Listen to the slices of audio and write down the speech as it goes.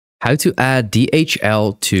How to add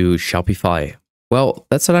DHL to Shopify. Well,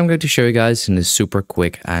 that's what I'm going to show you guys in this super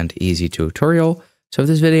quick and easy tutorial. So if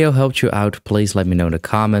this video helped you out, please let me know in the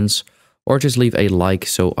comments or just leave a like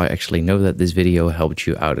so I actually know that this video helped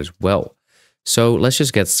you out as well. So let's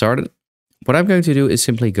just get started. What I'm going to do is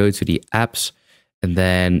simply go to the apps and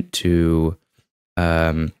then to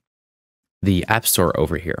the App Store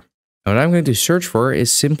over here. And what I'm going to search for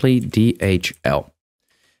is simply DHL.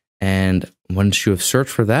 And once you have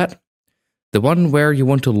searched for that, the one where you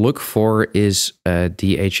want to look for is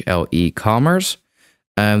DHL e-commerce.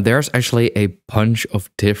 There's actually a bunch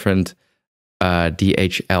of different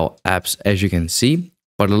DHL apps, as you can see,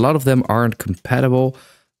 but a lot of them aren't compatible.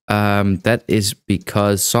 That is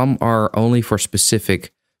because some are only for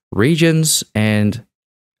specific regions and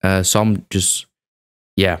some just,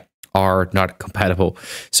 are not compatible.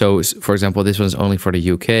 So, for example, this one's only for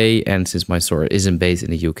the UK, and since my store isn't based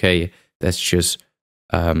in the UK, that's just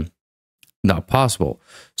not possible.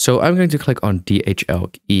 So I'm going to click on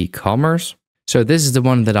DHL e-commerce. So this is the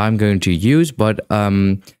one that I'm going to use, but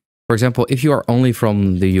for example, if you are only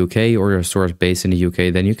from the UK or your store is based in the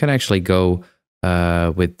UK, then you can actually go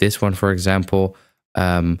with this one, for example.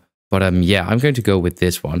 I'm going to go with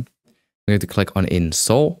this one. I'm going to click on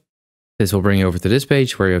install. This will bring you over to this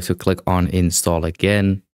page where you have to click on install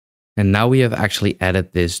again. And now we have actually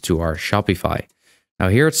added this to our Shopify. Now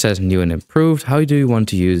here it says new and improved. How do you want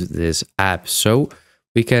to use this app? So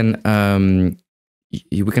we can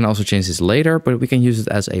also change this later, but we can use it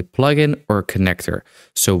as a plugin or a connector.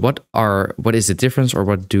 So what is the difference, or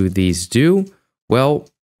what do these do? Well,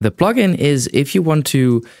 the plugin is if you want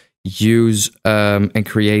to use and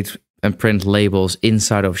create and print labels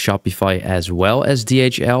inside of Shopify as well as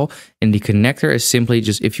DHL. And the connector is simply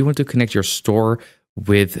just if you want to connect your store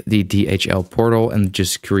with the DHL portal and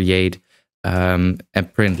just create and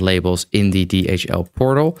print labels in the DHL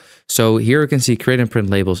portal. So here you can see create and print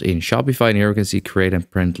labels in Shopify, and here you can see create and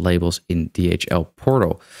print labels in DHL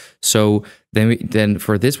portal. So then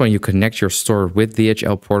for this one, you connect your store with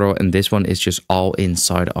DHL portal, and this one is just all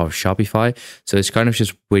inside of Shopify. So it's kind of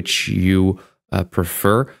just which you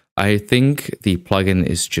prefer. I think the plugin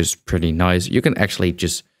is just pretty nice. You can actually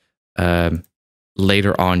just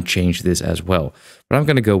later on change this as well. But I'm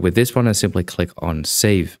going to go with this one and simply click on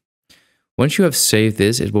save. Once you have saved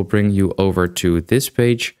this, it will bring you over to this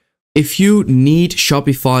page. If you need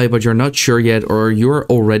Shopify, but you're not sure yet, or you're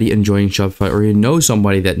already enjoying Shopify, or you know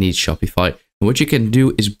somebody that needs Shopify, what you can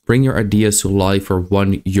do is bring your ideas to life for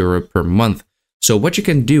 €1 per month. So what you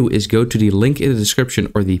can do is go to the link in the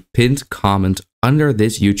description or the pinned comment under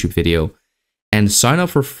this YouTube video and sign up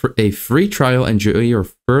for a free trial and enjoy your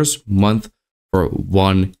first month for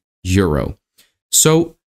 €1.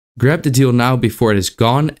 So grab the deal now before it is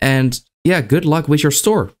gone, and good luck with your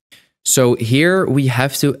store. So here we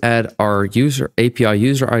have to add our API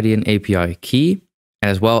user ID and API key,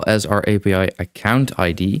 as well as our API account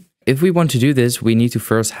ID. If we want to do this, we need to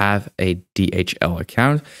first have a DHL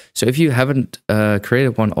account. So if you haven't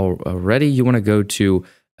created one already, you want to go to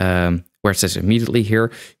where it says immediately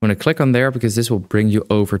here. You want to click on there because this will bring you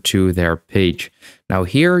over to their page. Now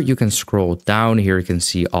here you can scroll down. Here you can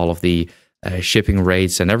see all of the shipping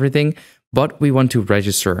rates and everything, but we want to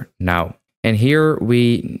register now. And here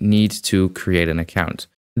we need to create an account.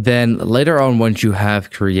 Then later on, once you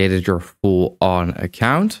have created your full-on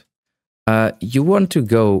account, you want to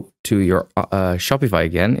go to your Shopify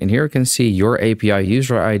again, and here you can see your API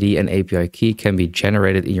user ID and API key can be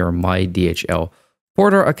generated in your My DHL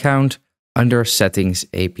Porter account under Settings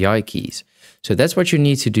API Keys. So that's what you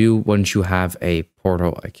need to do once you have a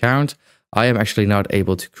portal account. I am actually not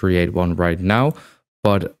able to create one right now,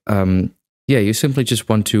 but you simply just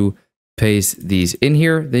want to paste these in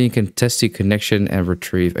here. Then you can test the connection and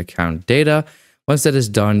retrieve account data. Once that is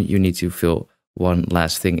done, you need to fill one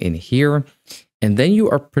last thing in here, and then you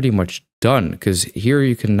are pretty much done, because here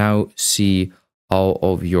you can now see all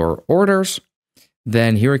of your orders.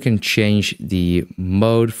 Then here you can change the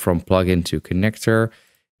mode from plugin to connector.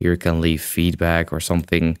 Here you can leave feedback or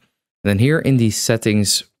something. And then here in the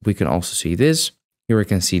settings, we can also see this. Here we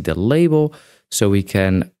can see the label, so we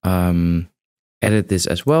can edit this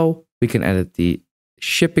as well. We can edit the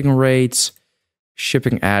shipping rates,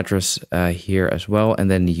 shipping address here as well, and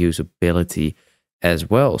then the usability as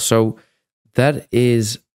well. So that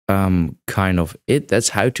is kind of it. That's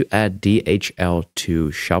how to add DHL to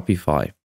Shopify.